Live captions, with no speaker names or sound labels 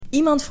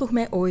Iemand vroeg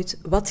mij ooit,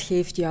 wat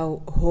geeft jou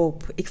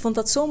hoop? Ik vond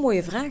dat zo'n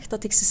mooie vraag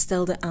dat ik ze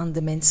stelde aan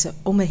de mensen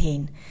om me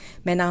heen.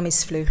 Mijn naam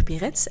is Fleur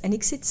Pirets en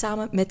ik zit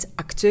samen met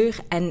acteur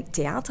en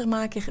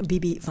theatermaker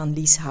Bibi van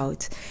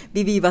Lieshout.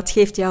 Bibi, wat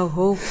geeft jou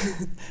hoop?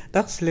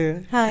 Dag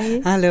Fleur. Hi.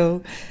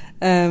 Hallo.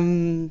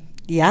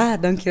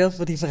 Dankjewel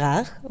voor die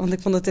vraag, want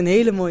ik vond het een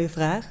hele mooie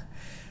vraag.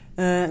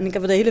 En ik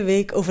heb er de hele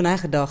week over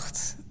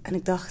nagedacht. En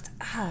ik dacht,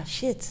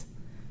 shit,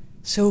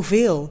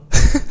 zoveel.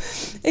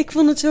 Ik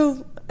vond het zo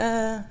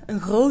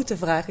een grote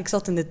vraag. Ik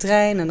zat in de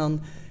trein en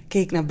dan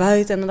keek ik naar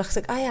buiten en dan dacht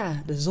ik,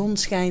 de zon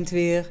schijnt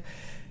weer.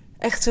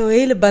 Echt zo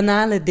hele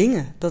banale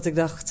dingen. Dat ik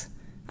dacht,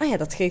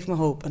 dat geeft me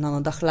hoop. En dan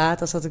een dag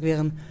later zat ik weer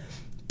een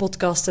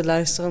podcast te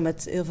luisteren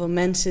met heel veel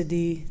mensen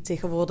die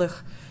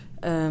tegenwoordig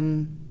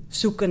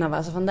zoeken naar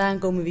waar ze vandaan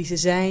komen, wie ze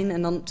zijn.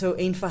 En dan zo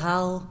één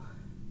verhaal.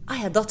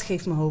 Dat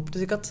geeft me hoop.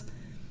 Dus ik had,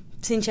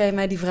 sinds jij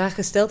mij die vraag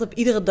gesteld hebt,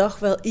 iedere dag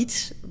wel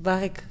iets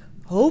waar ik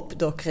hoop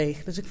door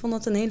kreeg. Dus ik vond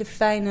dat een hele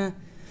fijne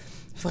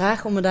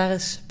vraag om me daar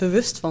eens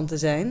bewust van te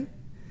zijn.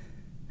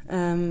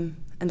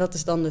 En dat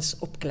is dan dus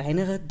op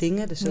kleinere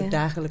dingen. Dus zo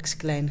dagelijks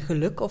klein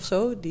geluk of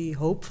zo, die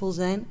hoopvol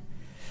zijn.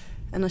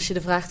 En als je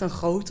de vraag dan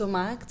groter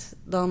maakt,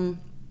 dan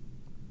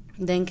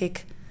denk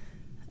ik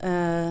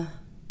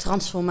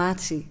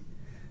transformatie.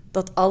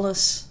 Dat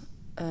alles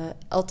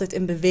altijd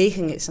in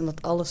beweging is en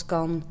dat alles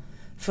kan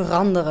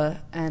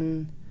veranderen.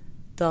 En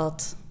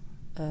dat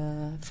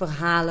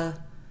verhalen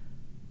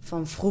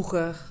van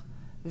vroeger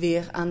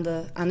weer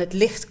aan het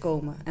licht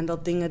komen. En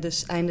dat dingen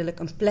dus eindelijk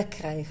een plek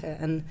krijgen.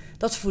 En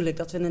dat voel ik,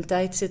 dat we in een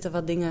tijd zitten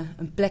waar dingen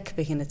een plek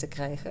beginnen te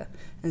krijgen.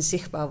 En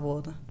zichtbaar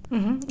worden.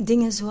 Mm-hmm.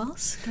 Dingen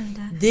zoals? Kan je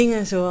daar...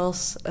 Dingen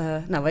zoals...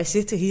 wij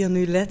zitten hier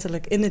nu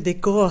letterlijk in het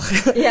decor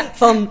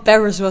van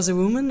Paris Was a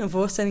Woman. Een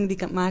voorstelling die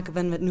ik aan het maken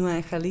ben met Noah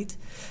en Galit.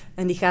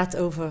 En die gaat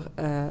over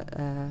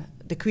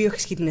de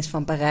queergeschiedenis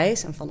van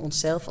Parijs en van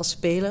onszelf als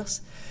spelers.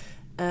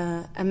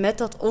 En met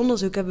dat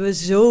onderzoek hebben we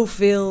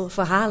zoveel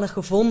verhalen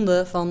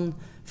gevonden van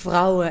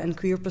vrouwen en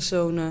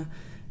queerpersonen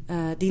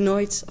die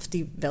nooit, of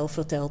die wel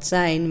verteld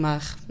zijn,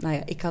 maar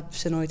ik heb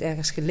ze nooit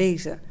ergens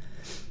gelezen.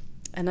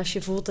 En als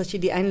je voelt dat je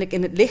die eindelijk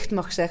in het licht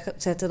mag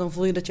zetten, dan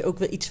voel je dat je ook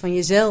weer iets van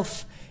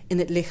jezelf in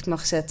het licht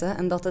mag zetten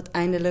en dat het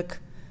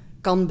eindelijk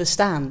kan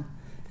bestaan.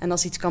 En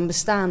als iets kan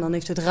bestaan, dan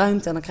heeft het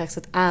ruimte en dan krijgt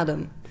het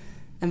adem.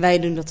 En wij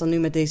doen dat dan nu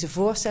met deze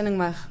voorstelling,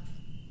 maar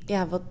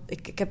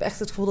ik heb echt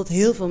het gevoel dat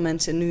heel veel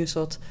mensen nu een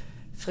soort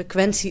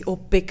frequentie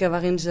oppikken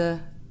waarin ze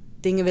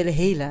dingen willen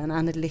helen en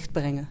aan het licht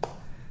brengen.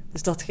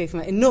 Dus dat geeft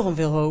me enorm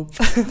veel hoop.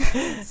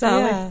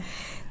 Zalig.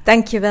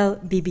 Dankjewel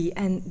Bibi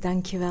en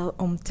dankjewel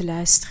om te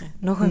luisteren.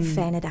 Nog een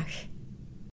fijne dag.